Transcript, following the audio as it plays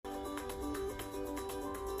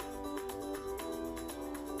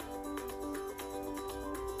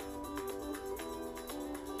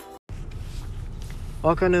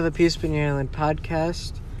Welcome to the Peace Beneath Island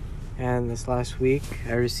podcast. And this last week,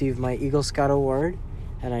 I received my Eagle Scout Award,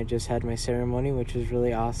 and I just had my ceremony, which was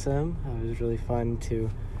really awesome. It was really fun to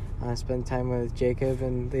spend time with Jacob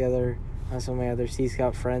and the other some of my other Sea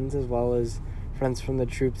Scout friends, as well as friends from the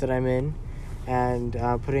troop that I'm in. And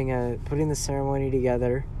putting the ceremony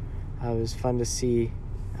together, it was fun to see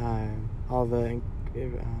all the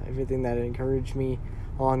everything that encouraged me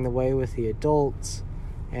along the way with the adults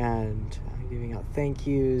and giving out thank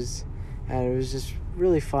yous. And it was just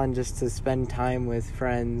really fun just to spend time with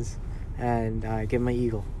friends and get my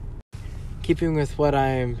eagle. Keeping with what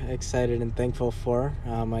I'm excited and thankful for,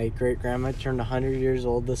 my great-grandma turned 100 years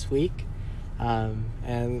old this week.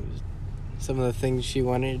 And some of the things she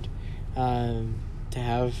wanted to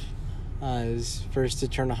have is first to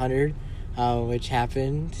turn 100, which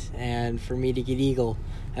happened, and for me to get eagle,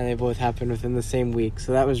 and they both happened within the same week.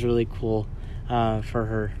 So that was really cool for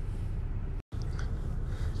her.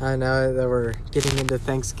 Now that we're getting into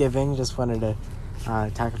Thanksgiving, just wanted to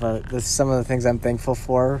talk about some of the things I'm thankful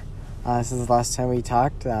for. Since the last time we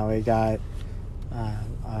talked, we got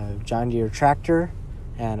a John Deere tractor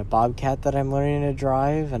and a Bobcat that I'm learning to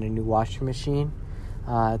drive, and a new washing machine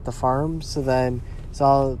at the farm.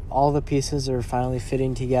 So all the pieces are finally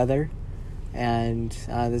fitting together, and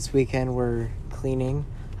this weekend we're cleaning.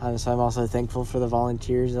 So I'm also thankful for the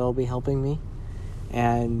volunteers that will be helping me.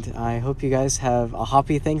 And I hope you guys have a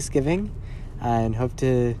happy Thanksgiving and hope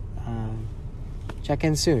to check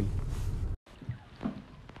in soon.